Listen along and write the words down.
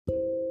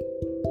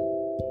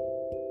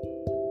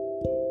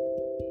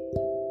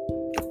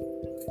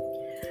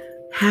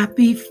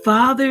Happy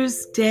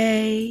Father's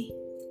Day.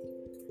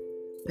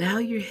 Bow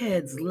your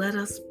heads, let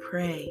us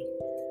pray.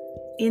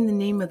 In the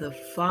name of the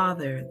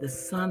Father, the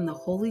Son, the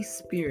Holy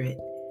Spirit.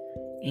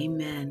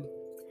 Amen.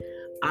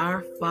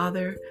 Our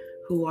Father,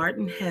 who art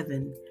in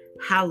heaven,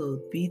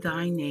 hallowed be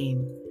thy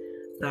name.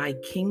 Thy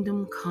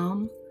kingdom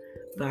come,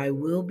 thy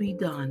will be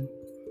done,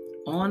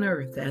 on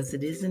earth as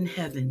it is in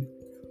heaven.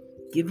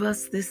 Give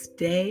us this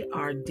day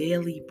our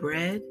daily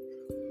bread,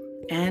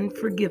 and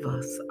forgive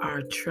us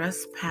our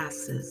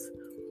trespasses,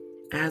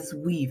 as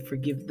we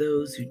forgive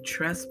those who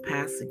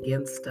trespass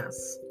against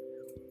us.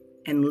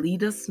 And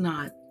lead us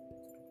not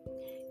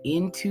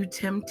into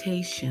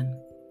temptation,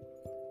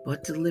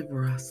 but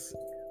deliver us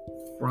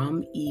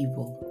from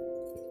evil.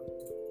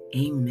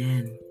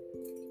 Amen.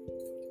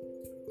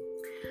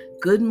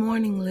 Good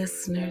morning,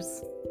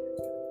 listeners.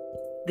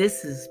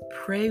 This is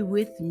Pray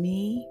With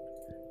Me.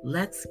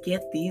 Let's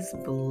get these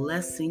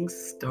blessings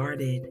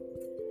started.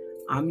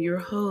 I'm your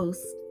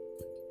host,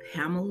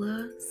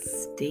 Pamela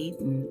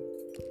Staten,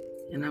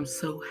 and I'm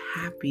so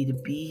happy to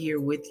be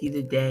here with you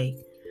today.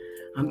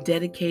 I'm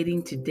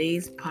dedicating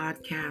today's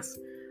podcast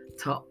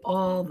to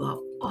all the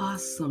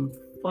awesome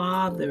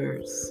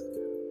fathers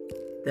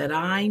that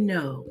I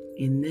know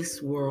in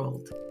this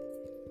world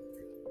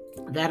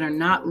that are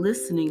not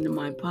listening to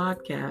my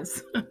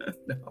podcast.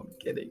 No, I'm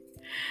kidding.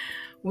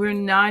 We're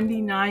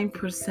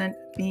 99%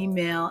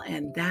 female,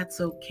 and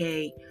that's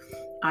okay.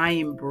 I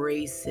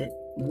embrace it.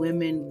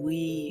 Women,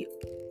 we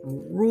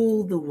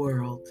rule the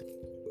world.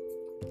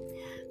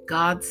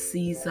 God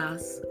sees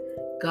us.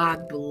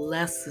 God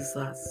blesses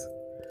us.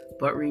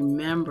 But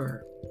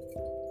remember,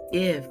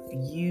 if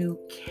you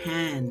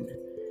can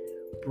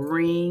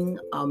bring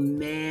a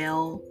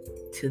male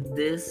to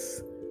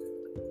this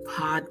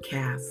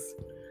podcast,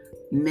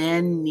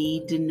 men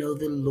need to know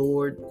the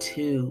Lord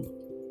too,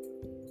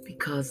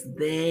 because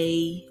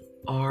they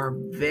are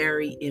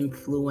very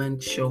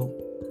influential,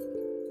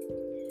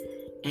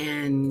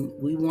 and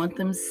we want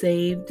them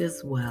saved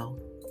as well.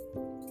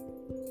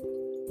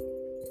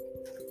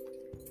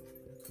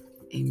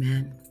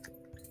 Amen.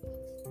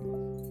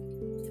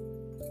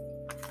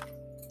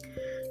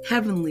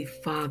 Heavenly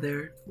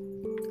Father,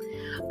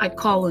 I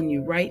call on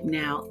you right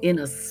now in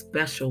a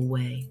special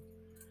way.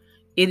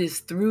 It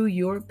is through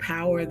your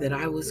power that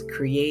I was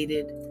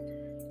created.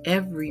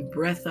 Every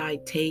breath I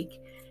take,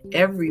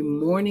 every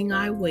morning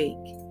I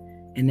wake,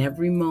 and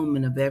every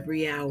moment of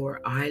every hour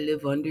I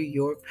live under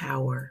your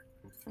power.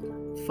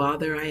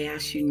 Father, I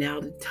ask you now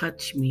to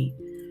touch me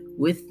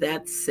with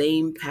that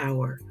same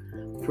power.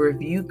 For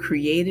if you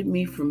created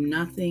me from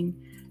nothing,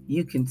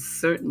 you can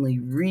certainly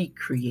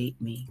recreate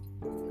me.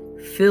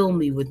 Fill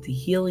me with the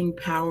healing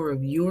power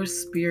of your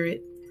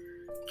Spirit.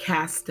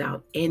 Cast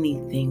out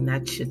anything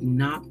that should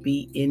not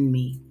be in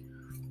me.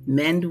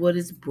 Mend what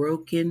is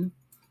broken.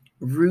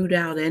 Root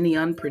out any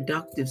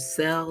unproductive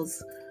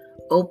cells.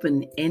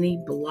 Open any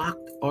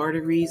blocked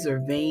arteries or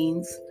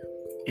veins,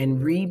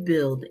 and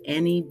rebuild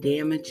any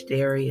damaged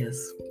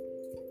areas.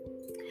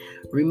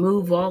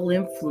 Remove all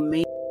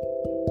inflammation.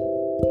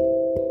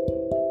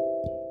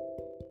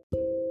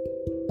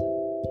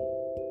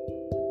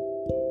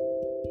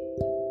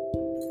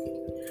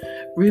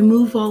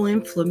 Remove all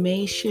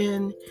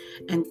inflammation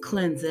and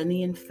cleanse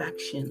any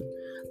infection.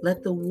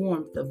 Let the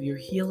warmth of your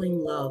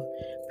healing love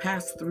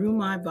pass through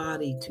my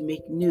body to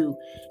make new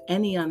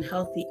any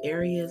unhealthy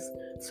areas,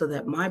 so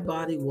that my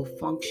body will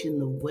function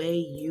the way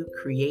you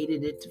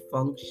created it to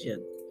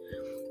function.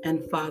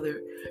 And Father,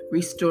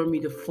 restore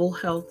me to full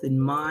health in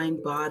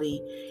mind,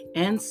 body,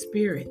 and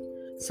spirit,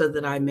 so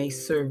that I may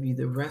serve you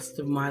the rest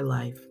of my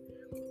life.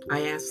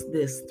 I ask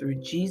this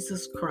through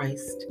Jesus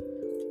Christ,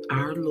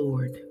 our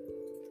Lord.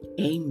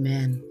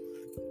 Amen.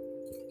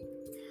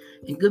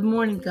 And good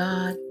morning,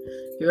 God.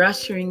 You're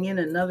ushering in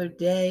another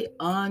day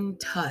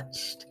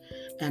untouched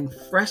and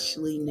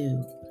freshly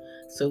new.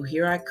 So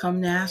here I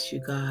come to ask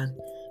you, God,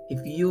 if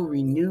you'll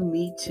renew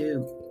me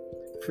too.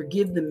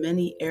 Forgive the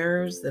many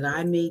errors that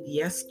I made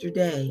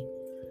yesterday,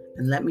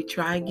 and let me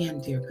try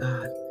again, dear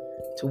God,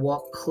 to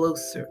walk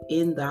closer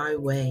in thy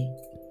way.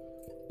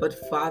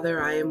 But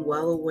Father, I am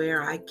well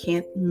aware I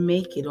can't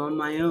make it on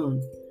my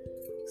own.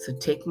 So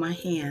take my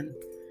hand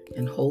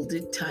and hold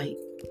it tight,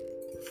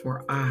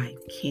 for I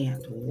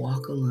can't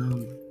walk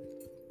alone.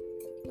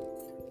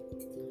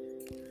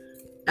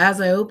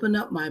 As I open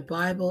up my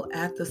Bible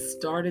at the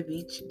start of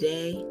each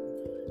day,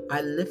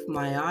 I lift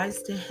my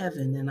eyes to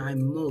heaven and I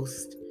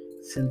most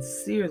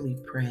sincerely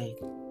pray.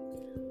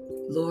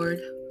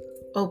 Lord,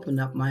 open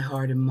up my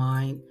heart and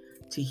mind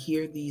to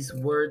hear these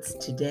words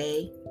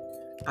today.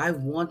 I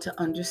want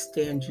to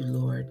understand you,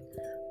 Lord.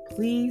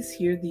 Please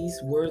hear these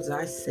words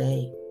I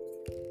say.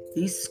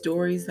 These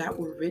stories that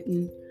were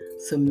written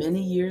so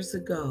many years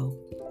ago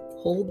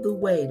hold the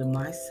way to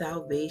my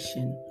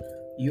salvation.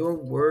 Your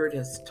word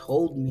has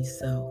told me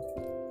so.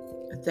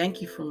 I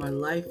thank you for my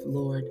life,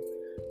 Lord,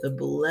 the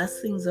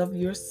blessings of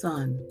your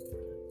Son,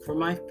 for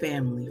my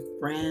family,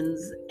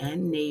 friends,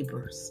 and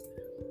neighbors.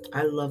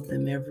 I love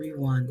them, every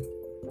one.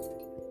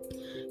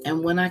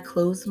 And when I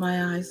close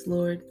my eyes,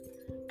 Lord,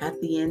 At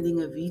the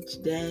ending of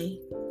each day,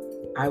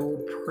 I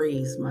will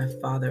praise my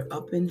Father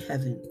up in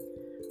heaven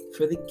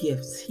for the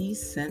gifts He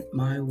sent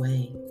my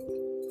way,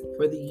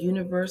 for the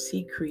universe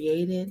He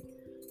created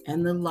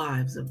and the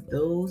lives of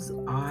those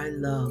I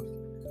love.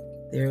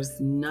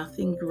 There's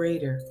nothing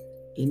greater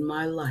in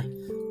my life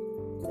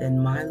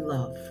than my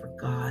love for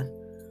God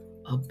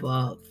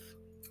above.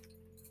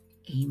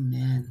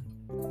 Amen.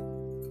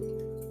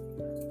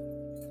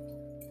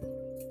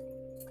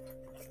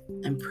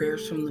 And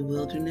prayers from the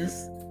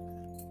wilderness.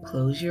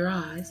 Close your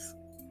eyes.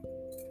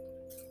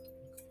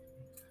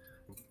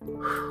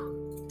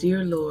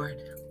 Dear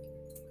Lord,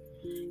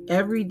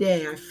 every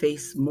day I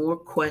face more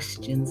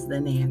questions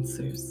than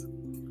answers.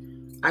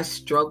 I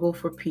struggle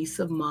for peace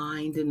of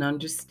mind and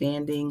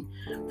understanding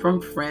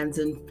from friends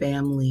and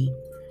family,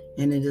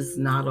 and it is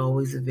not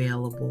always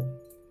available.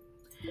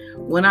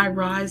 When I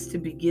rise to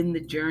begin the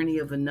journey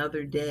of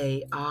another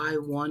day, I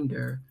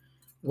wonder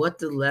what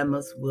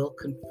dilemmas will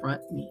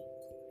confront me.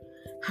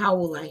 How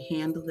will I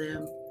handle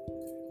them?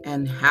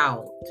 And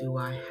how do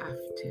I have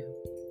to?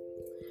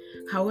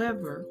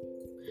 However,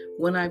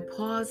 when I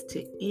pause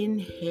to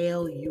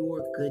inhale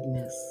your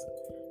goodness,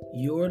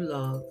 your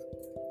love,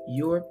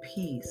 your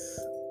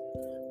peace,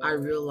 I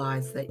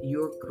realize that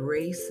your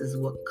grace is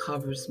what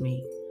covers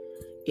me.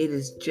 It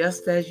is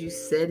just as you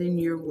said in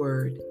your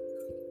word,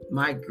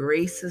 my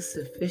grace is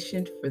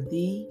sufficient for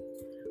thee,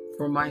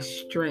 for my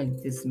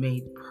strength is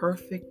made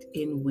perfect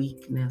in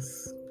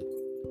weakness.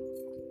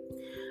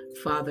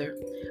 Father,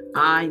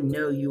 I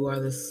know you are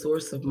the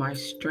source of my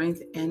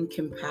strength and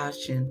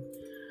compassion.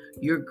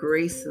 Your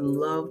grace and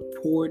love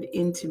poured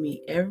into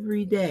me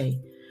every day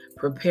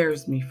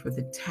prepares me for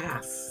the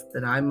tasks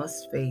that I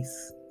must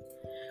face.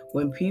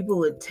 When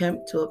people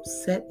attempt to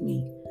upset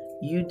me,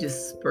 you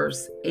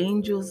disperse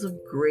angels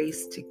of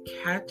grace to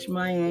catch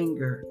my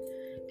anger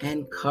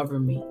and cover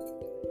me.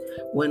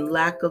 When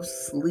lack of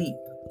sleep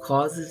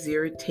causes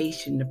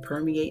irritation to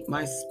permeate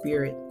my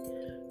spirit,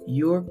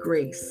 your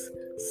grace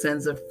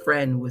sends a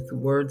friend with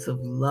words of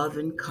love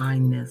and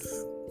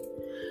kindness.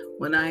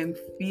 When I am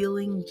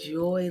feeling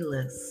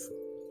joyless,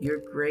 your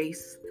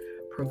grace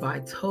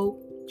provides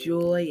hope,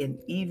 joy, and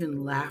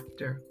even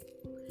laughter.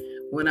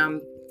 When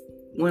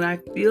I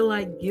feel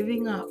like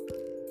giving up,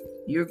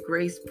 your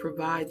grace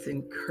provides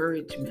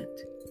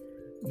encouragement.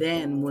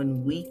 Then,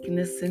 when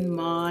weakness in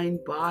mind,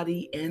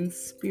 body, and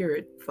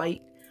spirit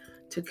fight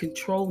to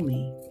control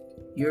me,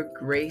 your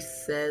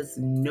grace says,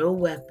 no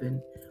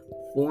weapon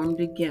formed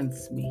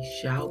against me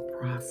shall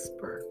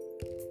prosper.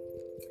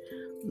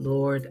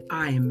 Lord,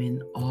 I am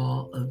in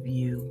awe of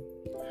you.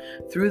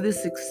 Through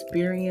this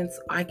experience,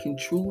 I can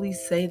truly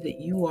say that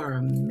you are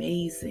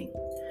amazing.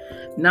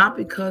 Not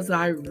because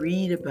I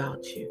read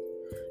about you,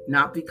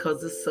 not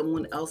because of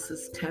someone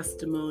else's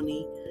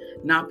testimony,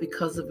 not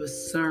because of a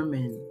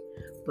sermon,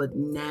 but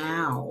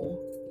now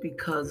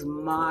because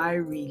my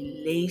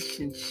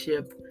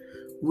relationship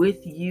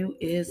with you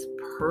is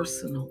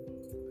personal.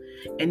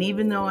 And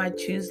even though I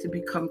choose to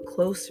become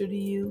closer to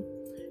you,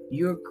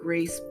 your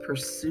grace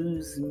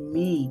pursues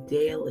me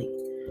daily.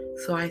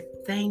 So I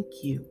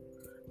thank you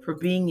for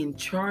being in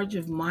charge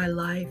of my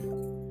life.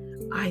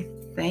 I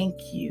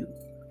thank you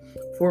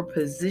for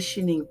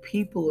positioning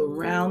people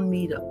around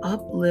me to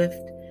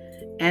uplift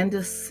and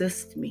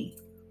assist me.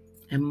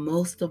 And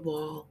most of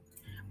all,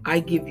 I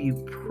give you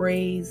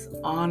praise,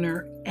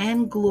 honor,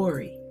 and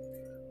glory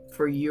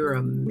for your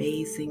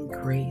amazing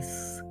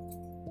grace.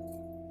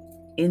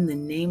 In the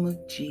name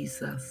of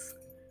Jesus,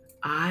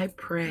 I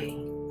pray.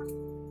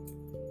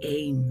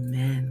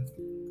 Amen.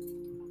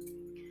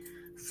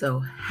 So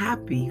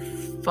happy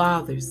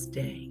Father's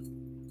Day.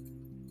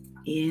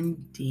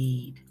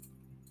 Indeed.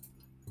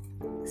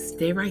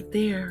 Stay right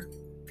there.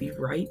 Be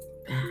right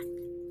back.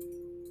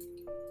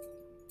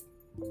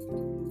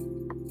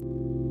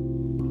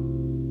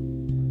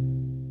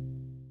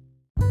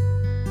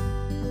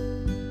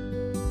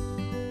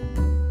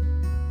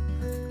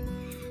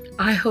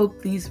 I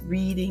hope these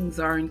readings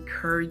are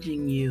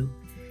encouraging you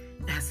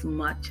as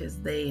much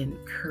as they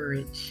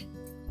encourage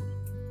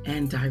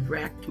and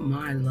direct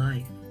my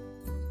life.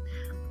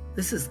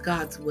 This is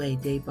God's way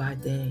day by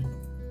day.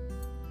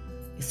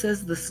 It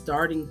says the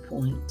starting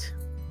point,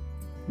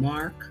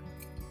 Mark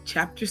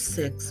chapter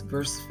 6,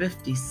 verse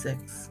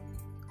 56.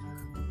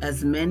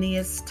 As many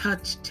as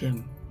touched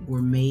him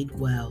were made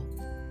well.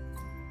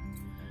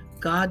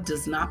 God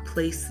does not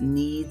place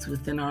needs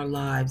within our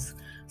lives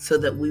so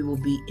that we will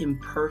be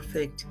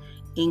imperfect,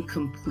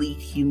 incomplete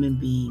human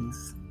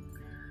beings.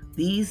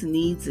 These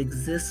needs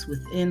exist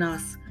within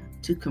us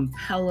to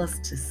compel us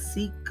to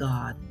seek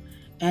God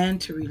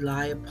and to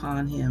rely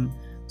upon Him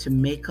to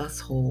make us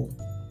whole.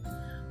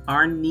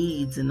 Our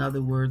needs, in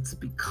other words,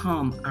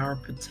 become our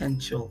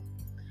potential.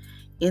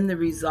 In the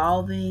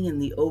resolving and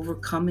the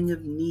overcoming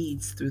of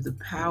needs through the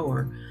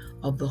power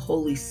of the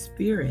Holy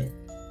Spirit,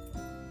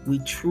 we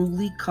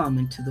truly come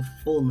into the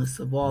fullness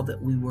of all that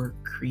we were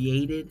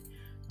created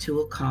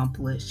to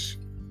accomplish,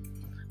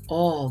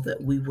 all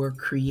that we were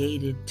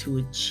created to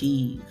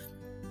achieve,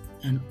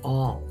 and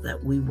all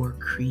that we were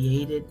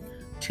created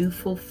to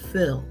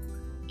fulfill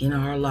in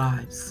our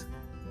lives.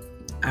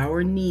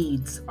 Our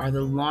needs are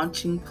the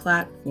launching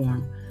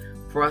platform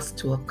for us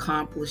to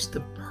accomplish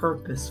the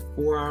purpose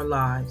for our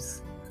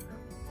lives.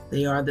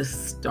 They are the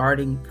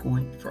starting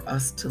point for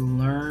us to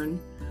learn,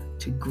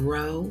 to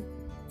grow,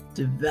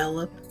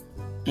 develop,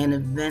 and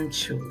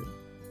eventually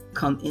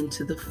come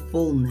into the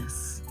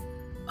fullness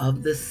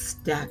of the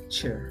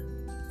stature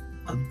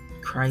of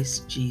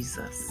Christ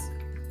Jesus.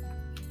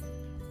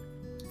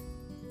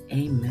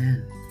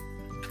 Amen.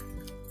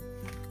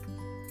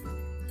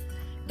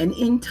 And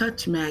in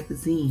Touch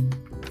magazine,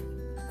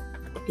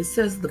 it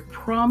says the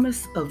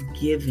promise of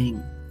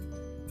giving.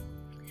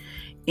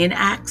 In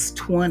Acts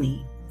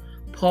 20,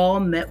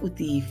 Paul met with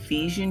the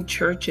Ephesian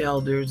church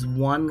elders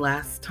one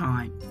last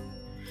time.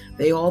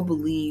 They all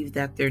believed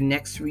that their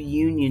next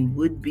reunion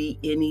would be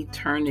in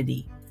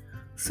eternity,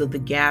 so the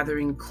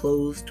gathering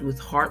closed with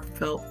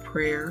heartfelt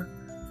prayer,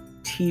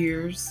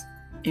 tears,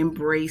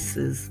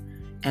 embraces,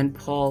 and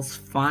Paul's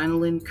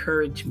final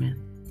encouragement.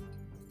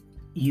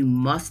 You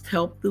must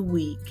help the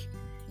weak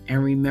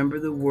and remember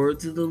the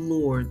words of the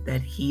Lord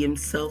that he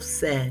himself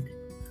said,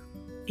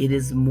 "It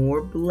is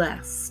more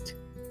blessed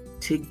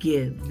to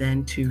give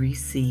than to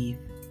receive."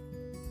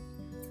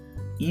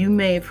 You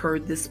may have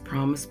heard this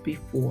promise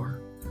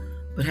before,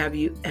 but have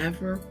you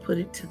ever put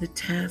it to the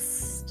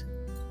test?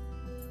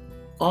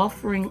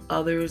 Offering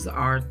others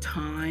our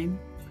time,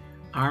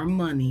 our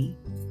money,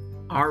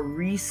 our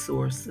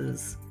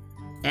resources,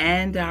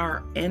 and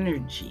our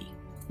energy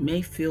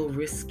may feel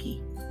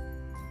risky,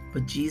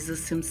 but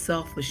Jesus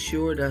himself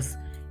assured us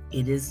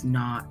it is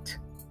not.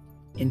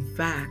 In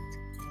fact,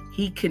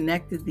 he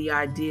connected the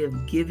idea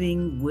of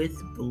giving with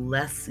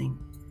blessing.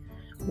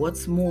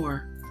 What's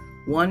more,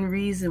 one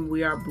reason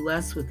we are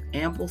blessed with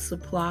ample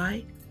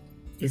supply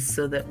is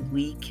so that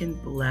we can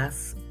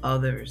bless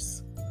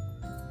others.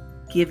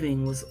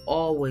 Giving was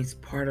always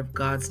part of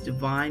God's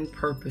divine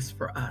purpose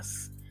for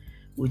us,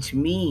 which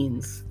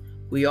means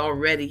we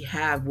already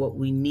have what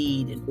we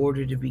need in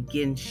order to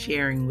begin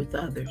sharing with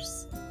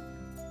others.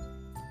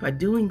 By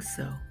doing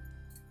so,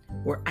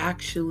 we're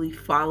actually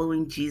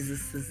following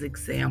Jesus'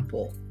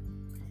 example.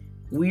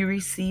 We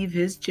receive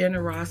his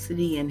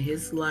generosity and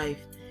his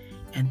life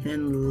and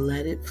then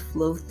let it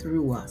flow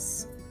through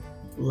us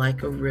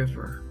like a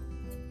river.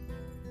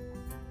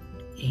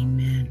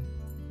 Amen.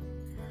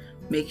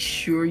 Make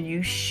sure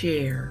you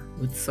share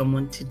with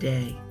someone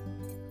today.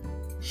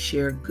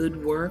 Share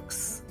good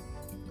works,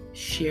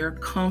 share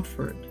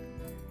comfort,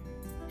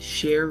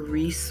 share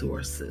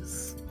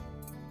resources,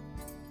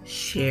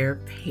 share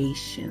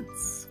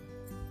patience.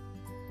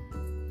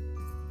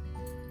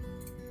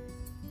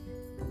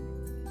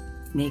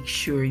 Make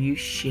sure you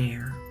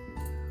share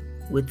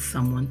with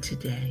someone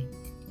today.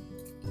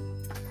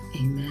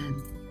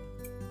 Amen.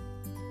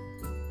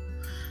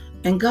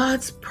 And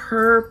God's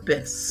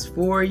purpose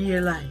for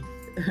your life.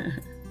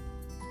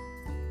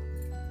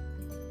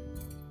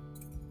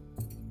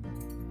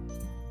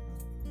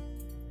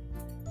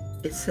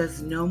 It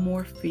says no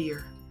more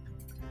fear.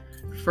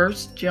 1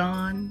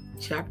 John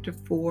chapter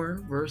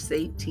 4, verse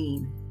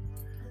 18.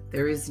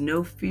 There is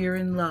no fear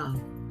in love,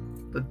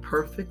 but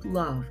perfect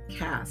love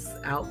casts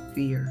out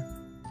fear.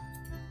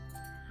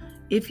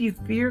 If you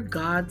fear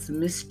God's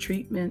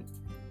mistreatment,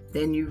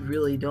 then you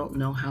really don't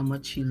know how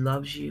much he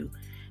loves you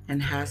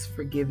and has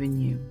forgiven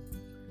you.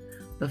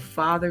 The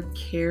Father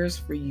cares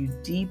for you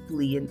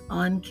deeply and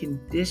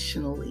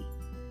unconditionally.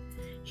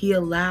 He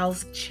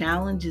allows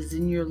challenges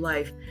in your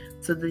life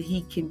so that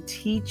he can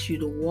teach you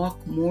to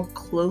walk more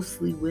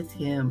closely with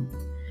him,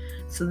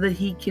 so that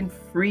he can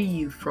free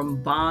you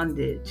from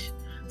bondage,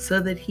 so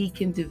that he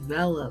can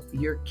develop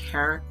your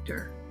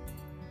character.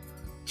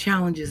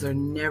 Challenges are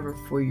never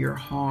for your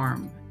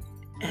harm,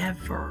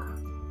 ever.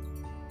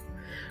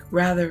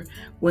 Rather,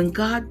 when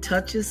God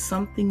touches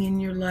something in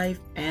your life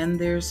and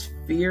there's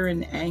fear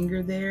and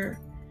anger there,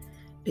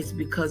 it's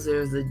because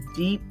there's a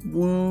deep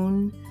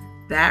wound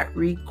that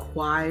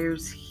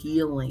requires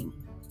healing.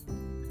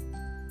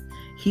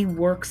 He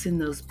works in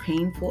those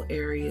painful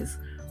areas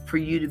for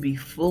you to be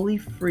fully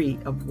free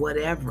of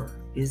whatever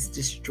is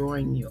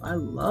destroying you. I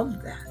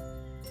love that.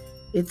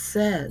 It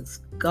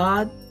says,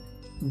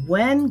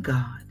 when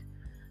God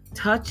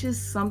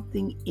touches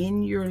something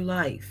in your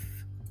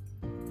life,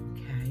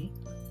 okay,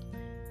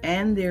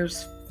 and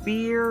there's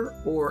fear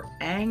or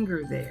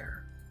anger there,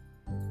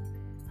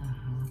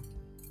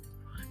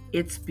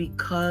 it's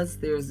because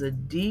there's a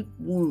deep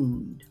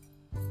wound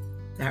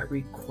that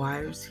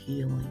requires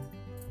healing.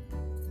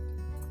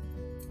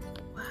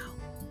 Wow.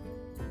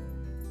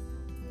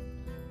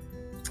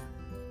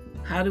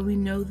 How do we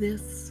know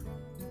this?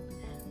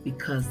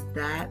 Because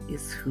that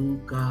is who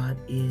God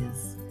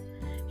is.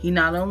 He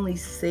not only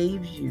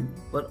saves you,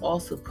 but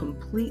also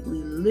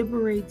completely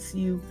liberates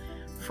you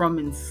from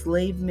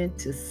enslavement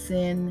to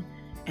sin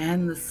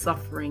and the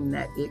suffering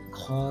that it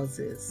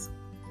causes.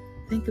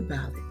 Think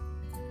about it.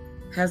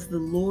 Has the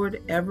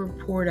Lord ever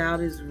poured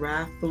out his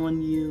wrath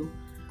on you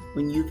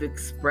when you've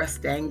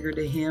expressed anger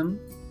to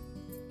him?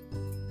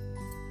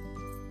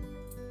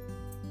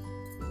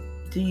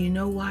 Do you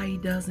know why he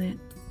doesn't?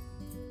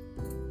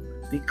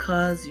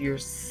 because your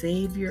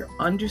Savior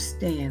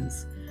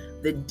understands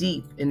the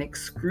deep and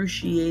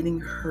excruciating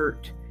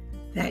hurt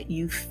that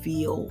you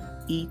feel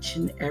each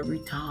and every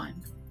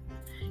time.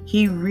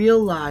 He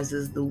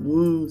realizes the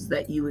wounds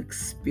that you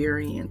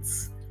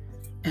experience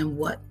and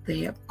what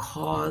they have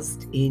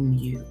caused in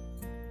you.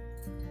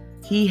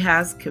 He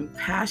has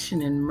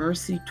compassion and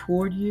mercy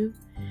toward you,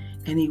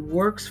 and he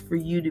works for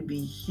you to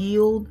be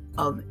healed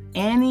of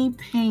any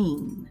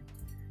pain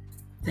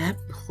that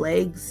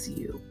plagues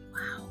you.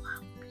 Wow,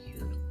 how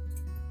beautiful.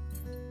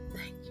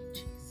 Thank you,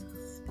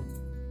 Jesus.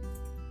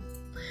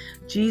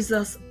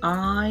 Jesus,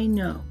 I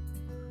know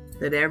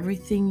that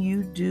everything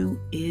you do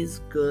is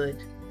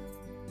good.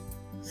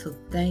 So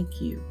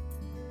thank you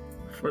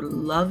for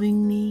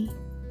loving me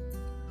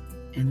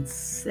and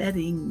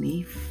setting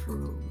me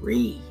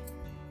free.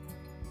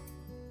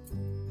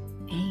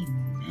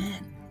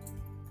 Amen.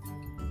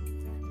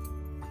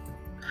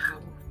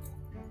 Powerful.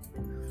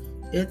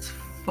 It's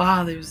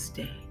Father's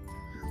Day,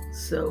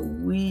 so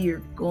we are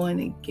going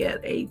to get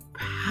a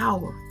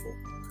powerful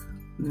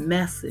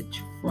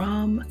message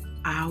from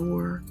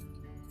our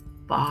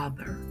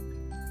Father.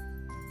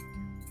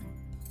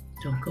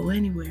 Don't go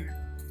anywhere.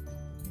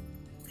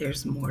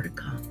 There's more to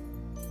come.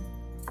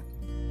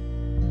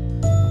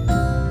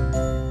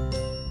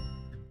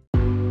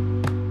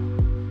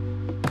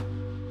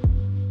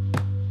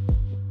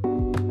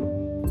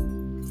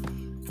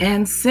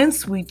 And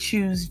since we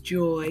choose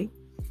joy,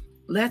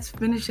 let's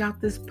finish out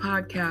this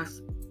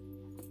podcast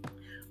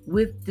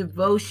with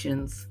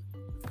devotions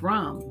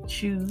from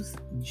Choose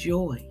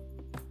Joy.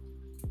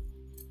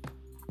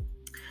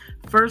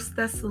 1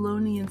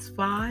 Thessalonians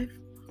 5,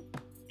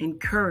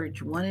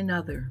 encourage one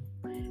another.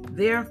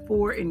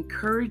 Therefore,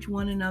 encourage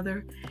one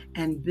another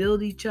and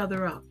build each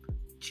other up,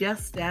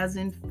 just as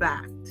in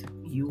fact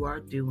you are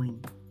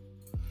doing.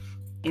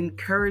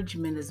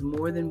 Encouragement is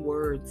more than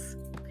words.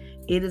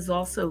 It is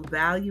also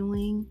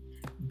valuing,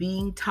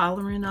 being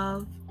tolerant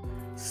of,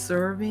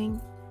 serving,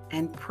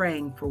 and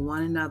praying for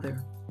one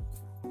another.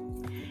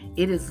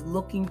 It is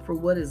looking for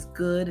what is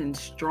good and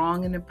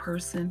strong in a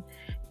person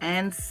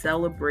and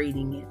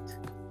celebrating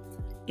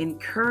it.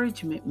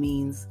 Encouragement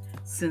means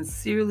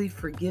sincerely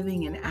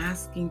forgiving and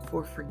asking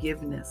for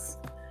forgiveness,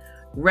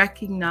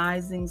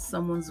 recognizing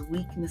someone's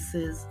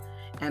weaknesses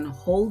and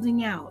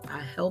holding out a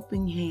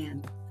helping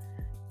hand,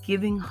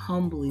 giving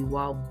humbly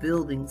while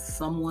building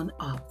someone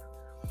up,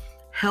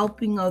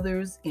 helping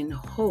others in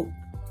hope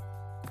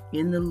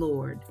in the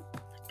Lord,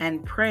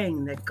 and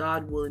praying that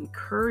God will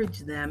encourage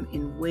them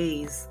in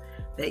ways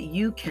that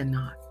you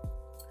cannot.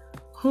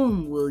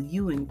 Whom will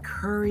you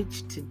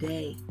encourage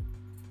today?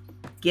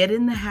 Get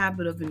in the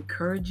habit of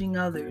encouraging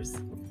others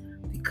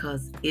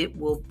because it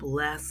will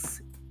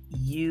bless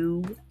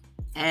you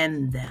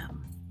and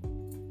them.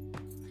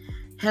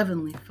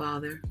 Heavenly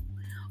Father,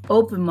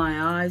 open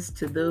my eyes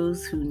to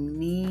those who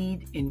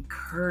need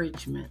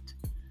encouragement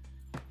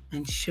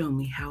and show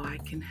me how I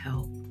can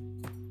help.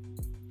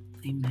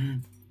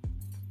 Amen.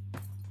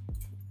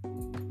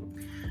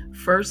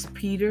 1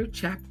 Peter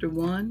chapter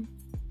 1,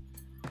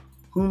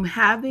 whom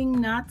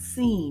having not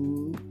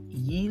seen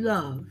ye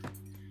love,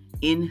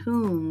 in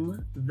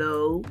whom,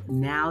 though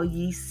now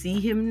ye see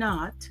him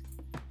not,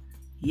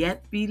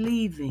 yet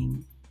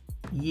believing,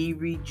 ye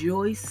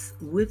rejoice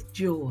with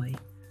joy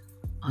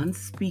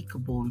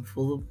unspeakable and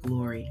full of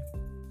glory.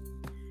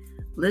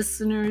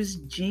 Listeners,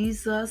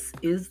 Jesus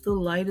is the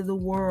light of the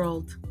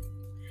world.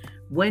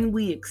 When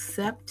we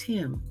accept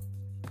him,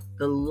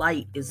 the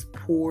light is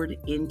poured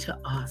into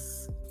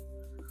us.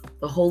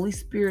 The Holy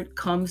Spirit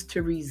comes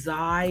to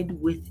reside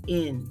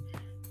within,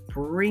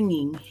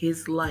 bringing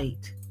his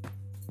light,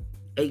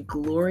 a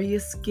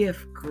glorious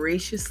gift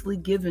graciously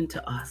given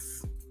to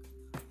us.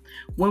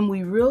 When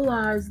we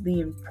realize the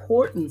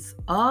importance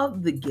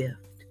of the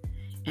gift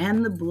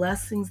and the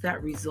blessings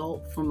that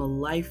result from a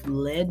life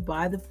led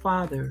by the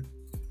Father,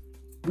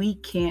 we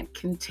can't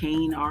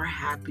contain our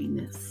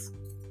happiness.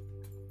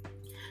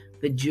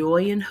 The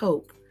joy and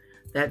hope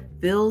that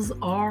fills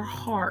our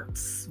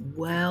hearts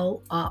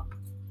well up.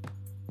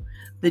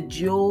 The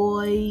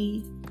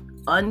joy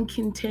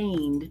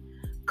uncontained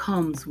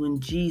comes when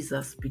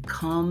Jesus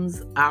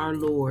becomes our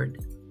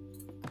Lord.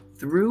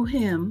 Through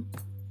him,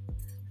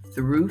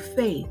 through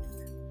faith,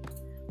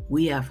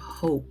 we have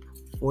hope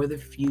for the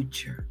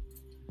future.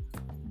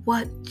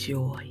 What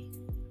joy!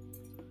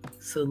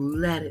 So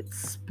let it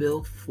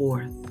spill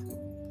forth.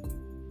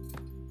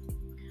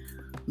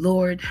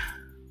 Lord,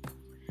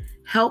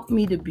 help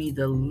me to be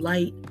the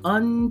light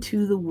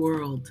unto the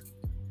world,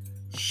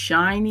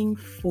 shining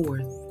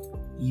forth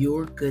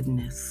your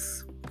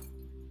goodness.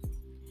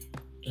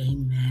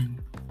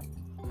 Amen.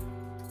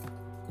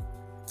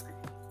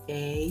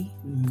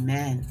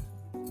 Amen.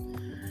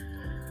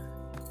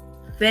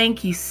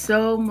 Thank you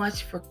so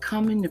much for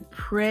coming to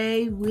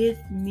pray with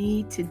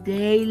me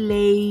today,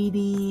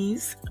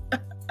 ladies.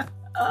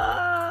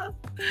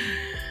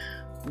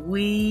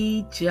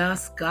 We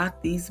just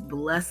got these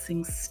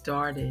blessings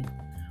started.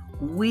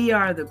 We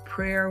are the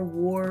prayer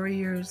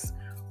warriors.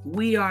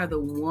 We are the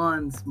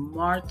ones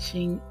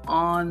marching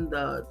on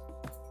the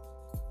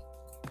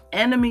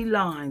enemy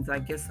lines, I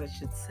guess I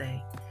should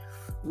say.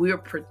 We're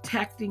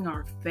protecting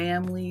our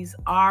families,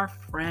 our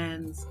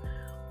friends,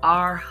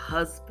 our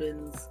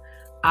husbands,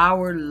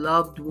 our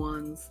loved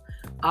ones,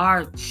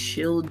 our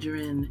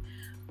children,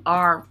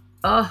 our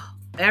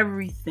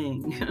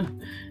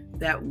everything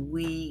that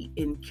we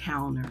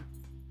encounter.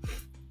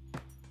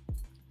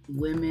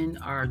 Women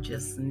are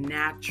just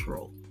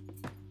natural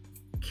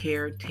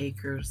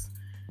caretakers,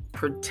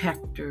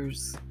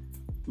 protectors,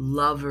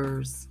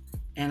 lovers,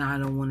 and I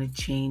don't want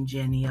to change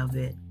any of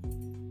it.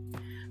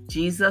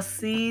 Jesus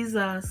sees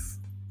us.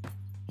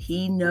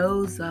 He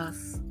knows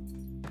us.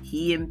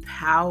 He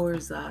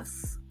empowers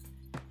us.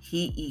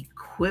 He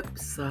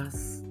equips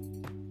us.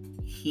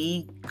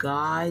 He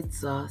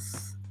guides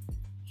us.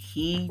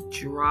 He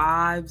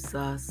drives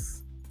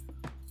us.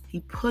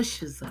 He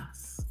pushes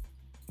us.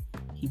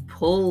 He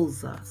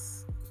pulls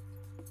us.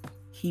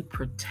 He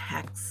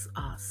protects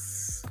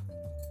us.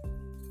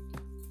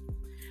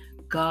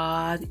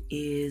 God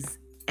is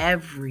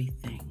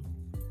everything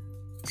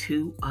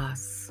to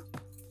us.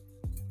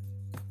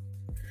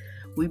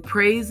 We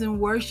praise and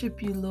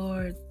worship you,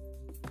 Lord.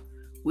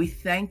 We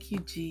thank you,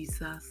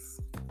 Jesus.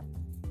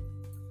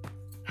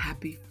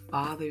 Happy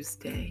Father's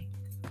Day,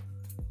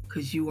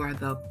 because you are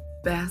the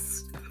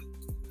best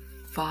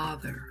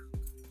father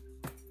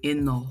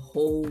in the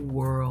whole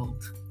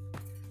world.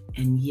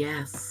 And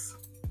yes,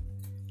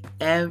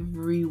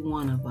 every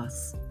one of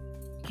us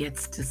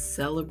gets to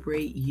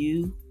celebrate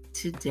you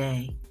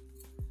today.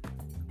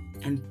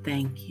 And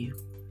thank you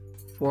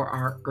for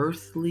our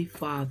earthly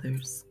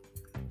fathers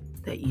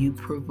that you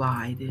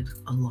provided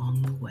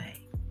along the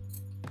way.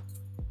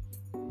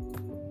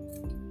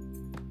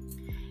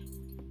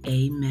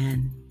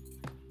 Amen.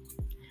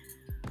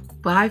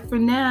 Bye for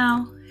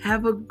now.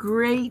 Have a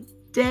great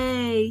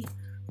day.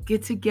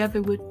 Get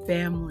together with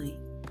family.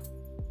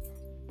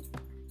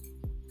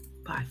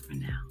 Bye for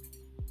now.